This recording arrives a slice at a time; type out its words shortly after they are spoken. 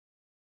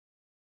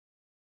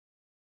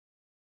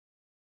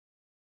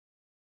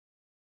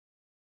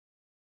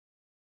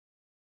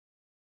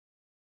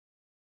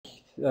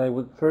I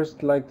would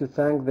first like to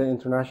thank the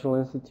International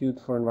Institute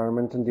for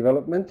Environment and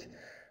Development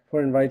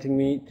for inviting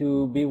me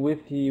to be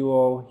with you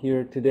all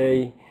here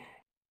today.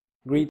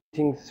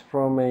 Greetings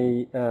from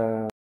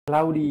a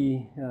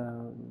cloudy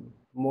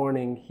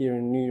morning here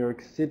in New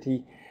York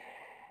City.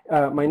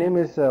 My name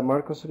is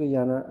Marcos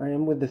Orellana. I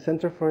am with the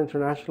Center for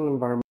International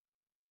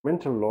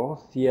Environmental Law,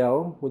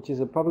 CIEL, which is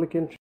a public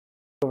interest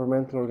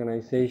governmental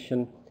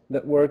organization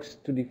that works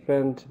to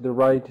defend the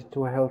right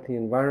to a healthy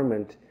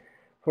environment.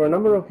 For a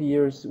number of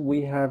years,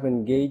 we have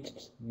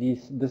engaged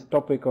this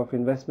topic of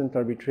investment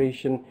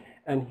arbitration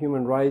and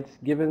human rights,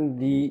 given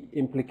the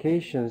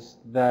implications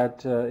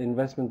that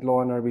investment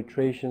law and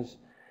arbitrations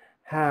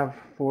have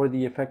for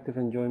the effective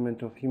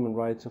enjoyment of human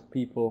rights of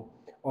people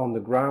on the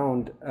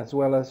ground, as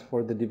well as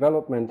for the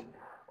development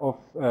of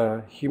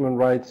human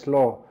rights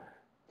law.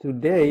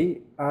 Today,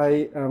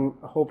 I am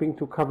hoping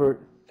to cover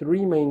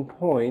three main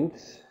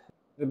points: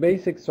 the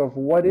basics of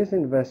what is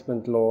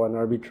investment law and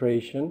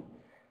arbitration.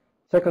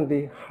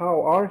 Secondly,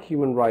 how are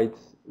human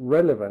rights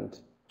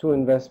relevant to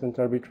investment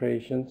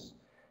arbitrations?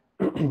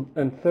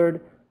 And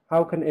third,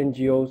 how can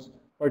NGOs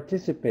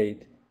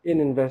participate in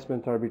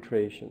investment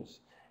arbitrations?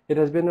 It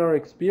has been our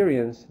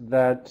experience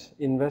that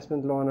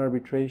investment law and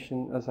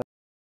arbitration, as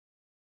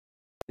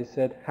I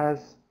said,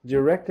 has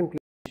direct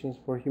implications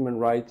for human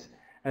rights,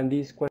 and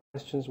these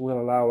questions will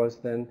allow us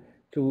then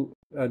to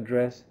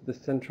address the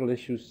central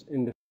issues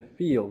in the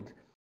field.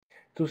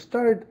 To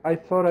start, I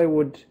thought I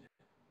would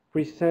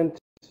present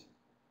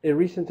a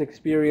recent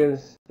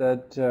experience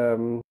that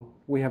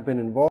we have been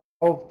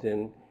involved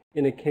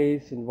in a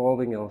case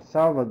involving El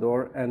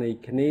Salvador and a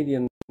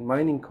Canadian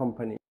mining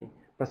company,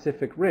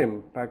 Pacific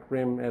Rim,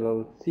 PacRim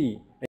LLC,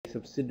 a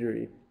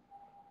subsidiary.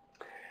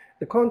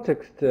 The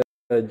context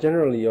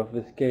generally of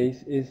this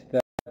case is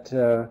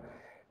that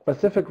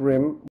Pacific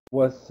Rim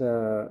was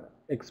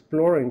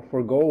exploring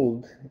for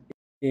gold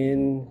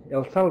in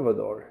El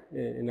Salvador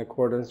in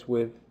accordance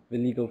with the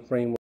legal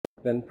framework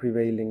then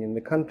prevailing in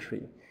the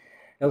country.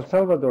 El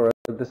Salvador,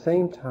 at the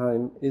same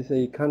time, is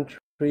a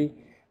country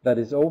that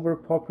is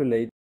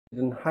overpopulated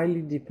and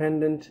highly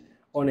dependent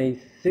on a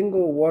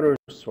single water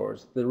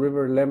source, the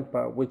river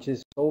Lempa, which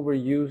is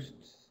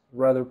overused,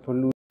 rather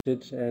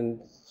polluted, and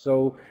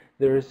so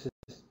there is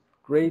this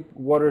great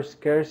water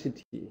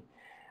scarcity.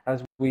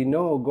 As we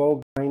know,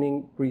 gold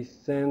mining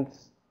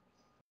presents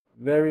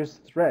various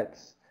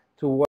threats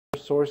to water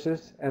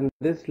sources, and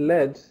this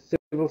led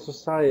civil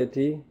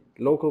society,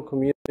 local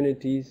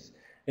communities,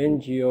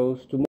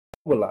 NGOs to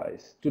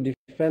mobilize to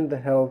defend the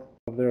health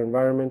of their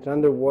environment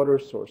and their water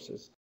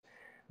sources.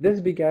 This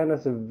began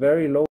as a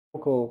very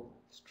local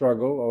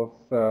struggle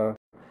of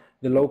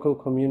the local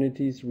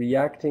communities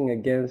reacting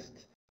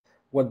against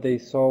what they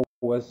saw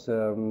was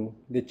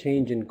the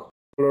change in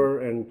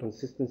color and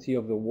consistency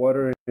of the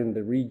water in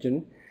the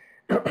region.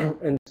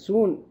 And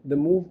soon the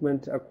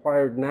movement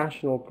acquired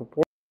national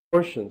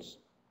proportions.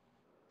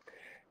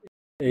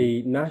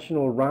 A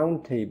national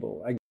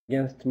roundtable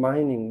against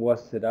mining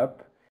was set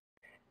up,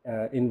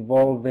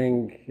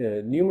 involving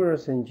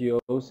numerous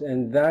NGOs,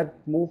 and that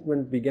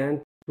movement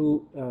began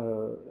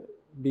to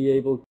be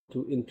able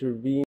to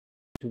intervene,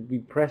 to be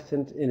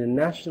present in a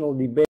national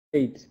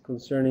debate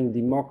concerning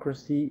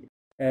democracy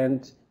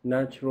and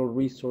natural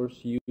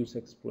resource use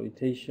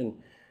exploitation.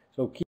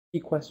 So key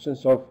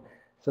questions of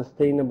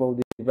sustainable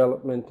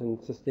development and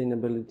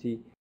sustainability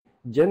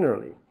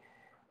generally.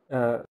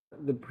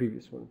 The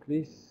previous one,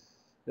 please.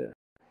 There.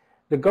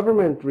 The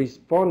government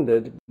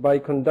responded by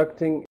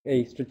conducting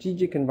a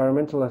strategic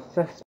environmental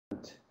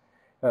assessment,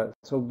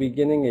 so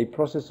beginning a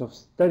process of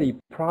study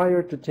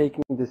prior to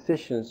taking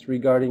decisions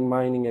regarding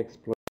mining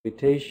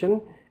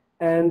exploitation,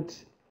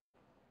 and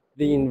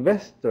the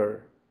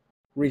investor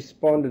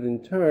responded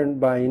in turn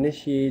by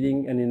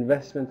initiating an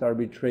investment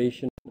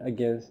arbitration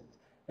against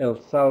El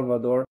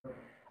Salvador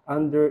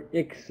under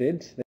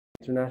ICSID, the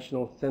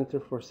International Center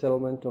for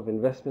Settlement of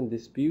Investment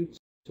Disputes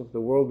of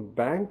the World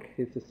Bank.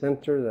 It's a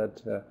center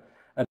that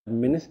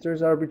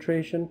administers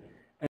arbitration,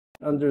 and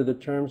under the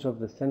terms of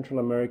the Central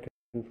American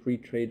Free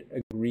Trade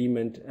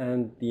Agreement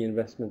and the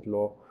investment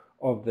law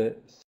of El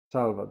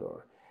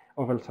Salvador.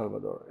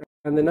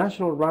 And the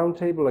National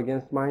Roundtable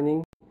Against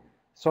Mining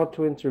sought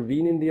to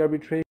intervene in the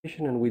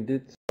arbitration, and we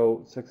did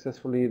so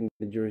successfully in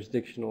the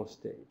jurisdictional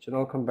stage, and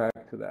I'll come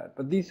back to that.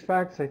 But these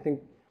facts, I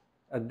think,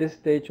 at this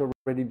stage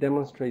already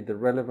demonstrate the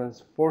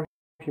relevance for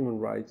human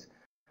rights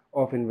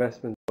of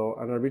investment law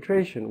and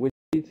arbitration, which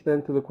leads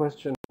then to the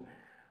question,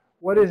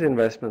 what is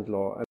investment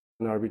law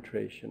and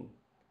arbitration?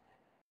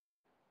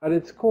 At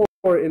its core,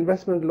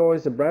 investment law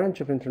is a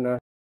branch of international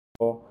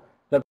law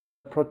that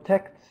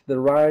protects the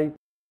rights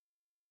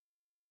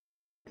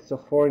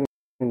of foreign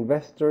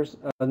investors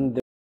and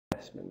their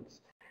investments.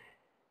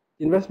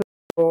 Investment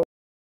law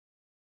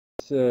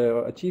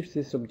achieves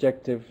this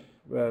objective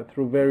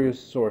through various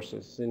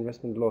sources.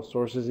 Investment law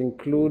sources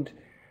include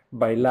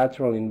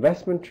bilateral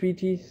investment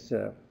treaties,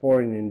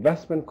 foreign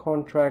investment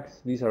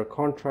contracts. These are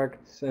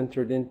contracts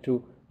entered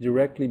into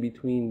directly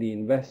between the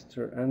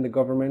investor and the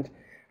government,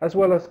 as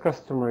well as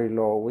customary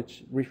law,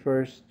 which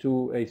refers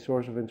to a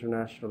source of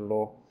international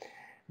law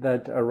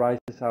that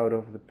arises out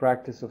of the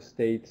practice of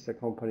states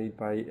accompanied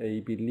by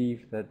a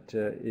belief that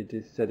it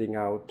is setting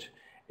out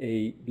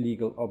a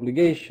legal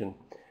obligation.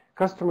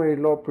 Customary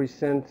law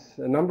presents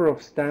a number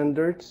of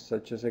standards,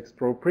 such as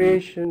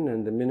expropriation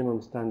and the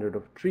minimum standard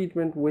of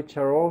treatment, which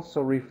are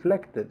also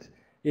reflected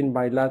in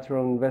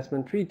bilateral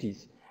investment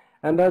treaties.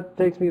 And that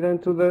takes me then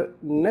to the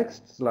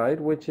next slide,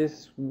 which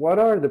is what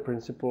are the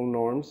principal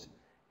norms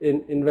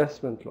in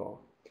investment law?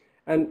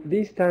 And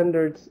these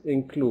standards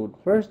include,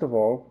 first of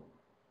all,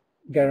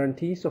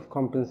 guarantees of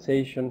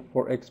compensation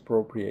for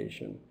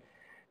expropriation.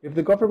 If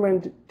the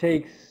government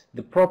takes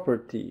the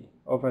property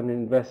of an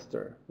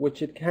investor,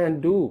 which it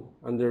can do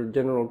under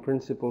general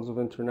principles of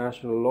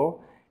international law,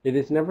 it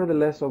is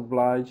nevertheless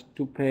obliged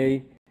to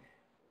pay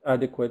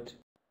adequate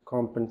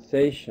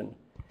compensation.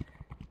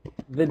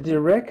 The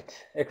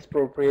direct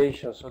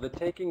expropriation, so the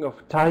taking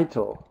of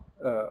title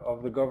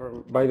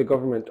by the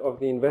government of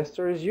the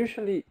investor, is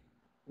usually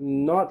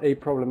not a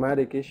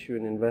problematic issue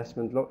in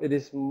investment law. It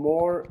is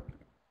more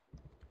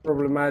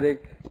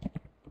problematic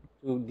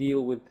to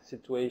deal with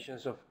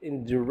situations of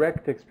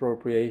indirect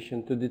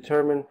expropriation, to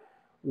determine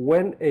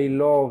when a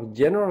law of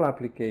general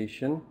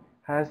application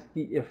has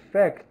the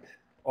effect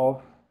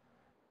of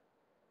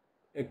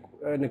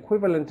an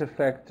equivalent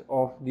effect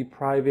of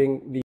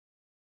depriving the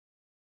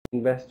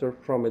investor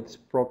from its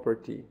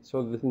property.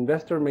 So the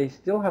investor may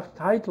still have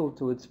title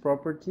to its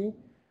property,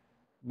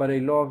 but a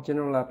law of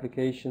general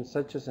application,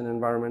 such as an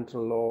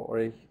environmental law or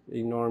a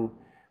norm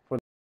for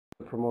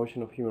the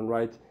promotion of human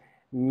rights,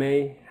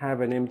 may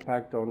have an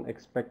impact on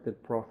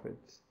expected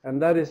profits.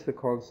 And that is the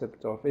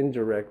concept of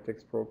indirect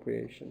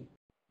expropriation.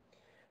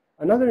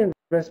 Another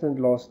investment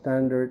law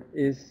standard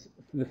is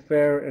the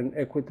fair and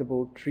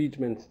equitable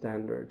treatment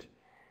standard.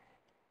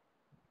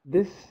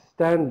 This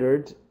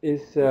standard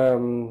is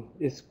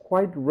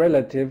quite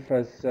relative,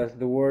 as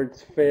the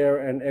words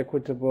fair and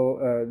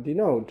equitable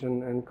denote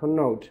and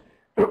connote.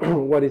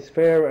 What is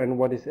fair and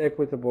what is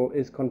equitable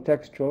is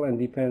contextual and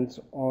depends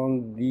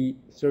on the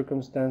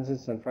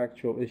circumstances and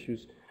factual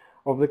issues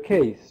of the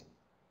case.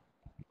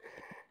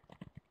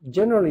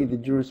 Generally, the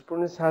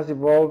jurisprudence has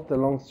evolved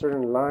along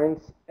certain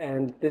lines,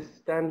 and this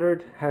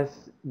standard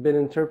has been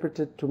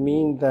interpreted to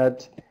mean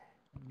that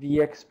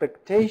the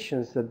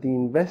expectations that the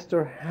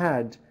investor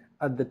had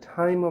at the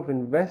time of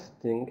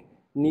investing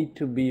need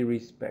to be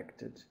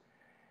respected.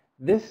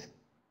 This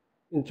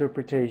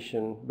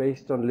interpretation,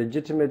 based on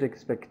legitimate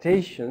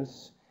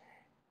expectations,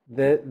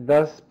 that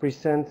thus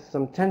presents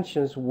some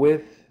tensions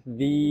with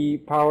the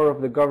power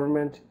of the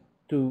government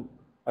to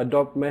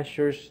adopt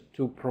measures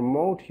to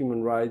promote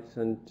human rights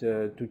and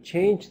to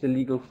change the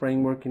legal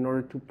framework in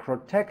order to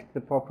protect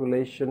the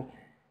population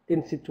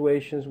in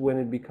situations when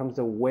it becomes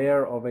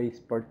aware of a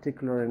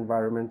particular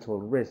environmental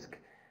risk.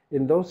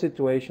 In those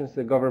situations,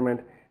 the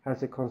government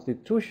has a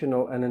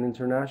constitutional and an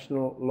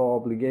international law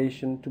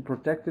obligation to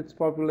protect its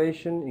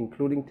population,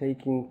 including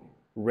taking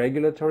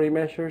regulatory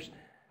measures,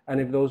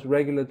 and if those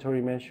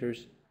regulatory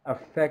measures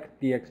affect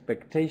the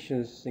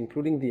expectations,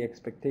 including the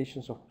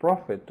expectations of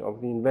profit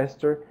of the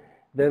investor,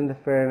 then the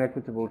fair and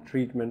equitable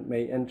treatment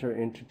may enter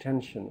into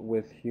tension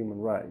with human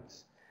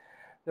rights.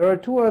 There are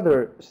two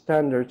other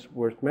standards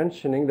worth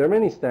mentioning. There are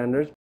many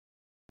standards,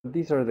 but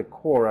these are the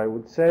core, I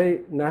would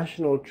say: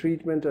 national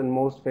treatment and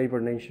most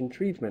favored nation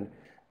treatment,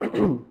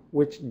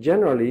 which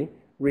generally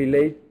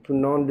relate to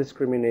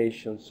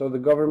non-discrimination. So the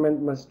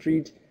government must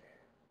treat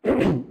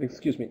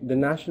the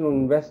national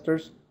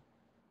investors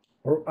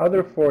or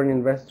other foreign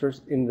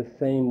investors in the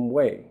same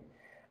way.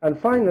 And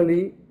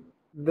finally,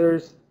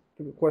 there's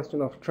the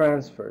question of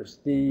transfers.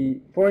 The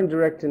foreign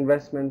direct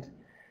investment,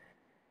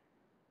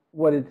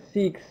 what it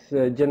seeks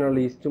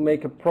generally is to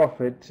make a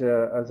profit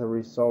as a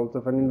result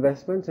of an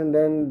investment, and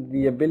then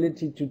the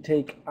ability to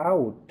take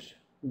out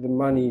the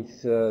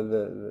monies,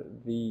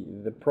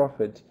 the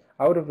profit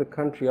out of the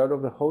country, out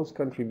of the host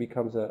country,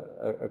 becomes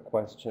a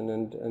question,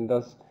 and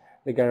thus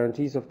the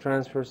guarantees of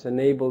transfers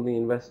enable the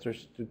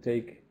investors to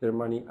take their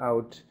money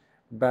out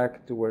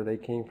back to where they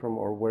came from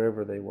or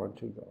wherever they want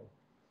to go.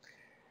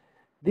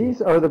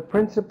 These are the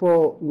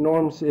principal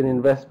norms in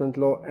investment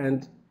law,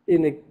 and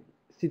in a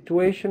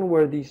situation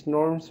where these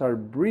norms are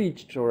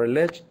breached or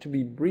alleged to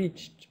be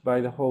breached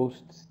by the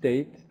host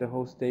state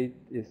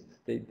is the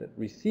state that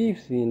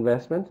receives the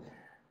investment,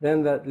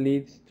 then that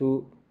leads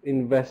to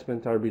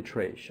investment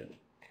arbitration.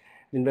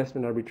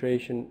 Investment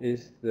arbitration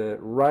is the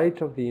right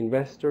of the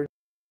investor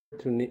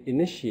to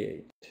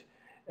initiate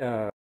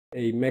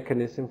a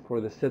mechanism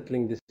for the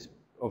settling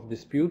of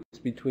disputes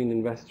between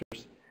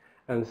investors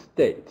and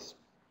states.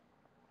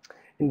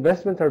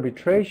 Investment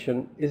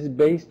arbitration is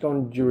based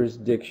on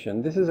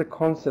jurisdiction. This is a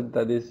concept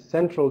that is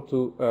central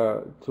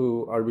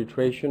to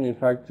arbitration, in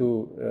fact,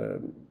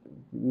 to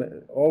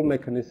all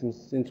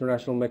mechanisms,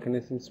 international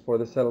mechanisms for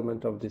the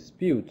settlement of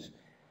disputes.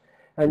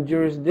 And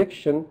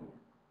jurisdiction,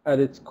 at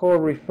its core,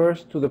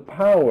 refers to the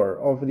power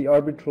of the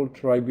arbitral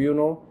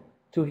tribunal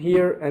to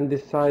hear and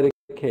decide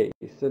a case.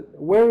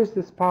 Where is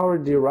this power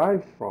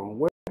derived from?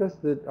 Where does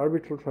the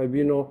arbitral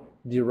tribunal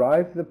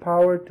derive the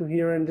power to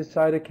hear and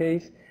decide a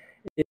case?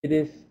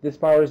 This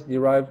power is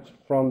derived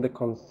from the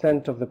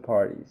consent of the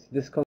parties.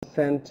 This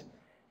consent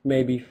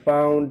may be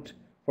found,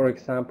 for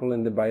example,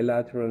 in the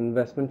bilateral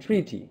investment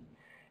treaty.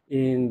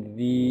 In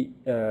the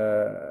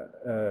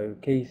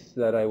case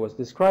that I was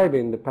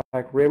describing, the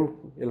PAC-RIM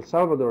El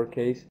Salvador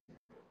case,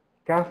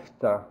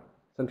 CAFTA,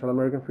 Central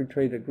American Free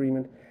Trade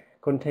Agreement,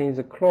 contains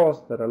a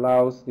clause that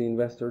allows the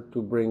investor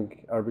to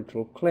bring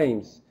arbitral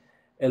claims.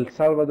 El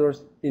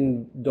Salvador's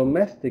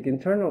domestic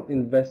internal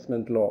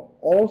investment law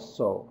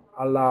also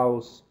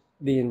allows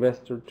the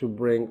investor to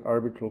bring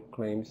arbitral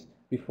claims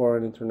before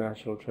an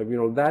international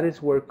tribunal. That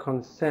is where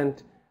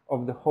consent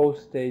of the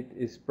host state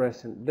is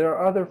present. There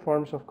are other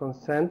forms of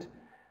consent,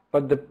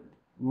 but the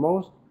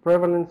most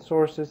prevalent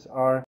sources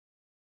are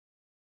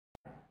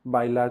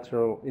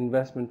bilateral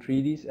investment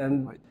treaties,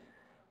 and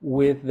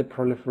with the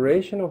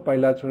proliferation of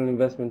bilateral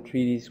investment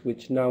treaties,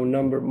 which now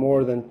number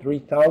more than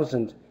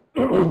 3,000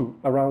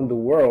 around the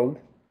world,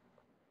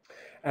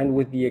 and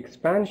with the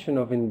expansion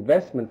of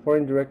investment,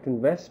 foreign direct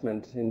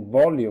investment in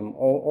volume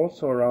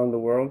also around the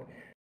world,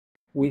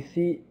 we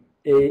see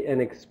an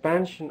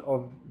expansion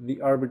of the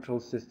arbitral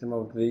system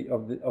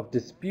of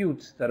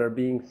disputes that are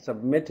being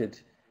submitted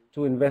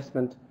to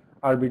investment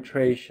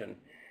arbitration.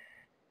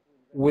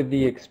 With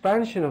the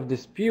expansion of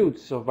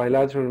disputes of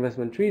bilateral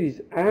investment treaties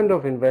and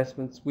of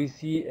investments, we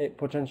see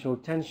potential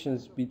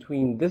tensions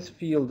between this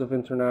field of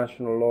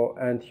international law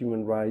and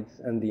human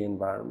rights and the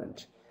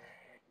environment.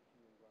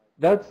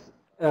 That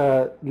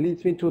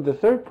leads me to the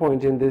third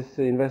point in this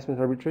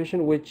investment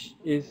arbitration, which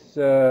is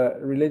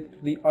related to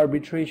the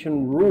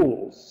arbitration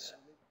rules.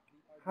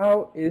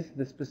 How is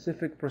the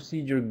specific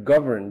procedure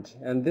governed?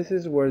 And this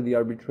is where the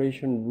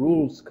arbitration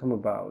rules come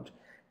about.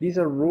 These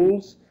are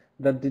rules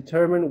that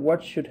determine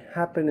what should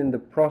happen in the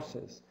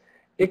process.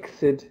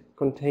 ICSID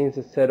contains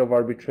a set of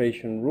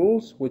arbitration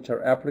rules which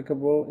are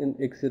applicable in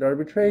ICSID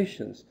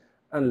arbitrations,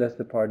 unless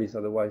the parties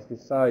otherwise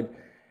decide.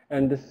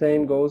 And the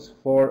same goes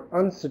for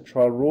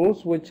UNCITRAL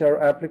rules, which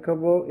are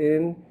applicable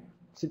in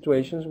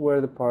situations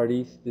where the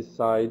parties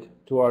decide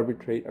to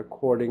arbitrate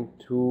according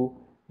to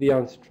the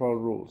UNCITRAL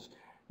rules.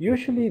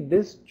 Usually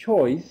this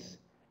choice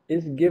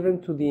is given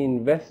to the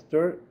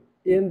investor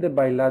in the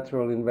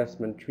bilateral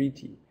investment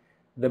treaty.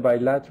 The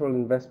bilateral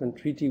investment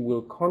treaty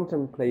will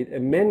contemplate a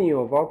menu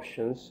of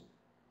options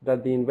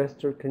that the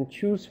investor can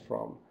choose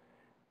from,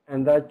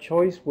 and that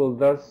choice will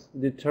thus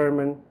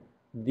determine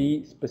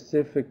the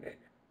specific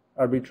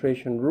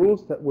arbitration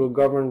rules that will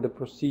govern the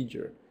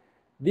procedure.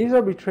 These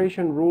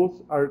arbitration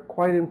rules are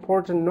quite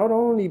important not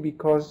only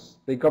because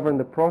they govern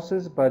the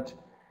process, but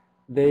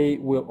they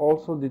will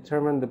also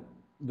determine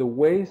the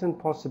ways and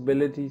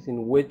possibilities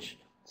in which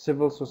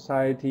civil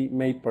society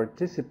may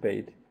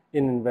participate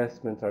in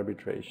investment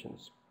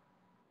arbitrations.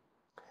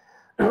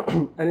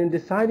 And in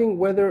deciding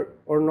whether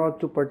or not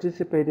to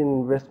participate in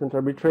investment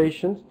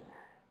arbitrations,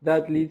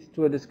 that leads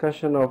to a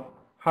discussion of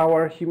how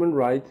are human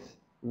rights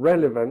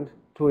relevant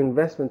to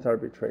investment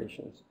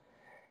arbitrations.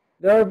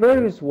 There are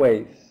various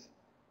ways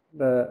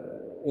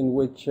in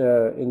which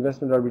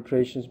investment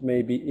arbitrations may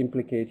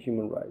implicate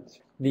human rights.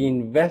 The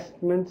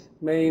investment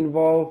may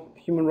involve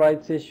human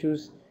rights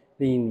issues.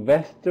 The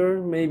investor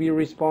may be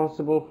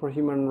responsible for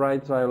human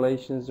rights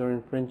violations or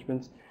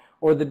infringements,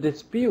 or the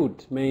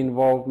dispute may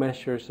involve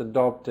measures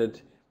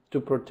adopted to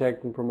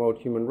protect and promote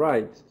human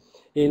rights.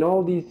 In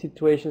all these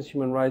situations,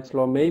 human rights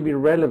law may be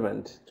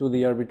relevant to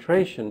the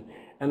arbitration,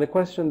 and the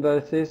question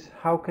thus is,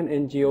 how can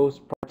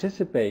NGOs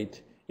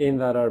participate in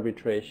that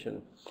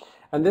arbitration?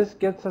 And this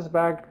gets us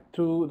back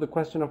to the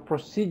question of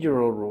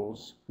procedural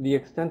rules, the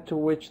extent to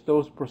which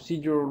those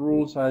procedural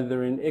rules,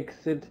 either in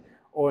ICSID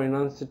or in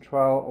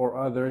UNCITRAL or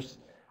others,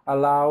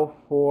 allow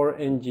for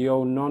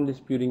NGO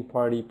non-disputing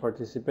party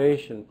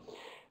participation.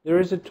 There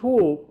is a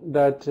tool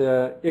that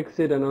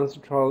ICSID and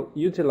UNCITRAL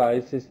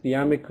utilize, is the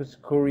amicus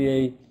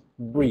curiae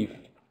brief,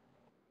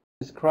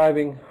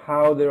 describing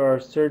how there are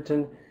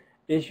certain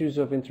issues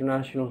of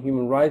international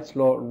human rights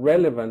law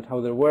relevant, how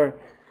there were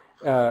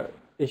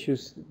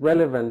issues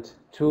relevant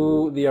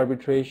to the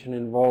arbitration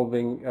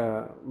involving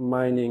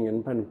mining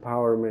and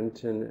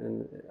empowerment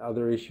and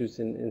other issues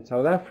in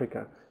South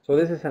Africa. So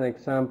this is an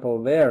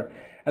example there.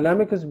 An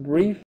amicus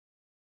brief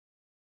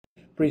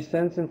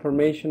presents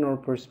information or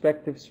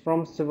perspectives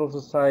from civil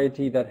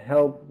society that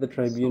help the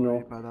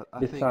tribunal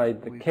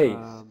decide the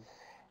case.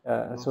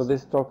 So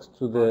this talks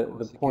to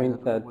the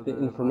point that the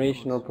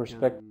information or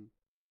perspectives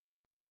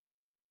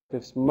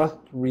must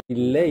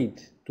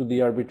relate to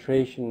the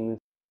arbitration,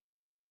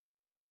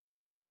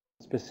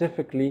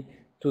 specifically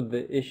to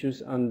the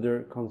issues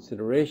under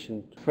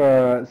consideration.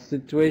 For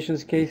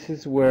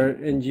cases where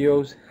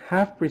NGOs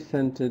have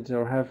presented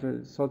or have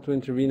sought to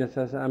intervene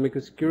as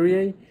amicus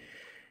curiae,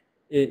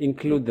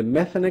 include the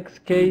Methanex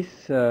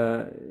case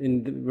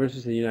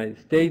versus the United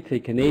States, a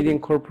Canadian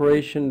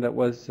corporation that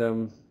was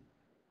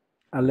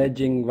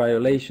alleging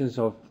violations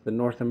of the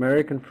North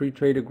American Free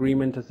Trade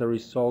Agreement as a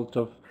result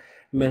of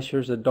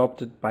measures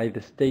adopted by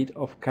the state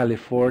of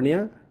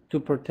California to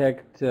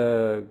protect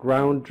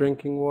ground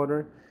drinking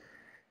water.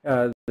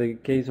 the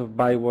case of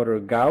Bywater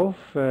Gulf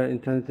in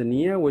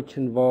Tanzania, which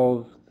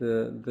involved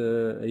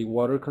a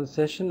water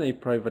concession, a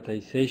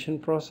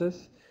privatization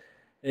process.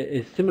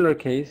 A similar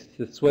case,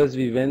 the Suez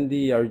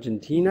Vivendi,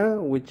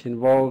 Argentina, which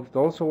involved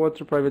also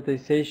water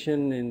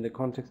privatization in the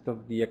context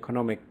of the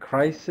economic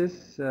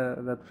crisis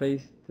that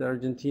faced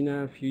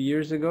Argentina a few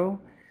years ago.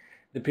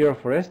 The Piero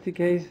Foresti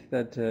case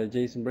that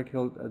Jason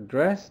Brickhill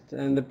addressed,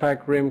 and the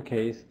Pac Rim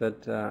case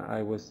that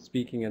I was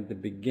speaking at the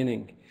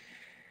beginning.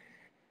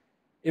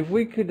 If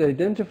we could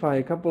identify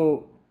a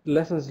couple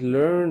lessons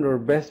learned or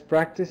best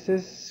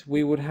practices,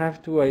 we would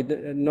have to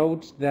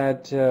note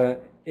that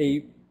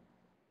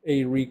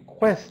a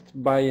request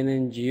by an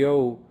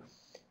NGO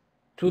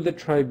to the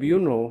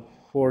tribunal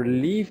for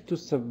leave to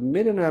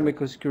submit an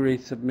amicus curiae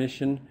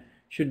submission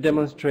should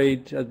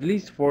demonstrate at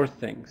least 4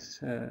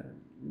 things.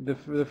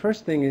 The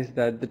first thing is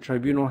that the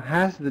tribunal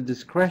has the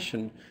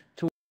discretion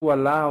to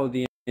allow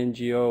the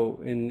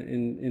NGO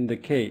in the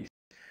case.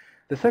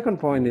 The second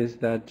point is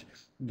that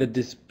the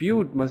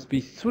dispute must be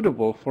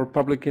suitable for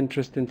public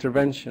interest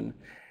intervention.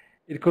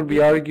 It could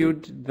be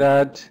argued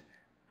that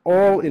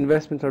all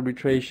investment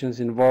arbitrations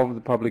involve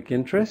the public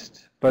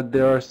interest, but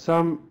there are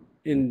some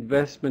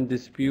investment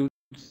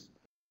disputes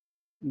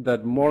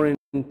that more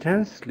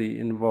intensely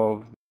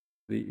involve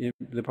the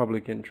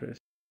public interest.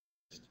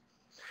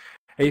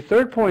 A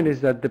third point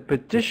is that the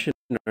petitioner,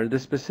 the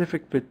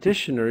specific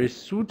petitioner, is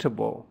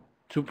suitable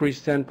to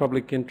present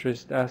public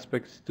interest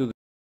aspects to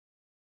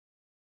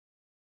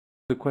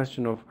the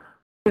question of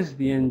what is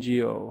the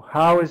NGO,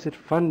 how is it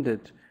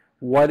funded,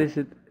 what is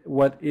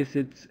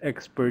its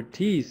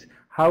expertise,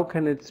 how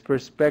can its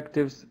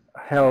perspectives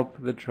help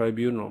the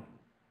tribunal.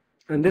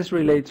 And this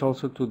relates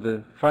also to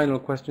the final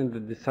question, the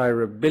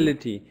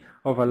desirability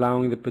of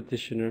allowing the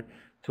petitioner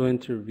to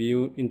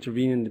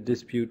intervene in the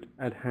dispute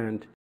at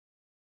hand.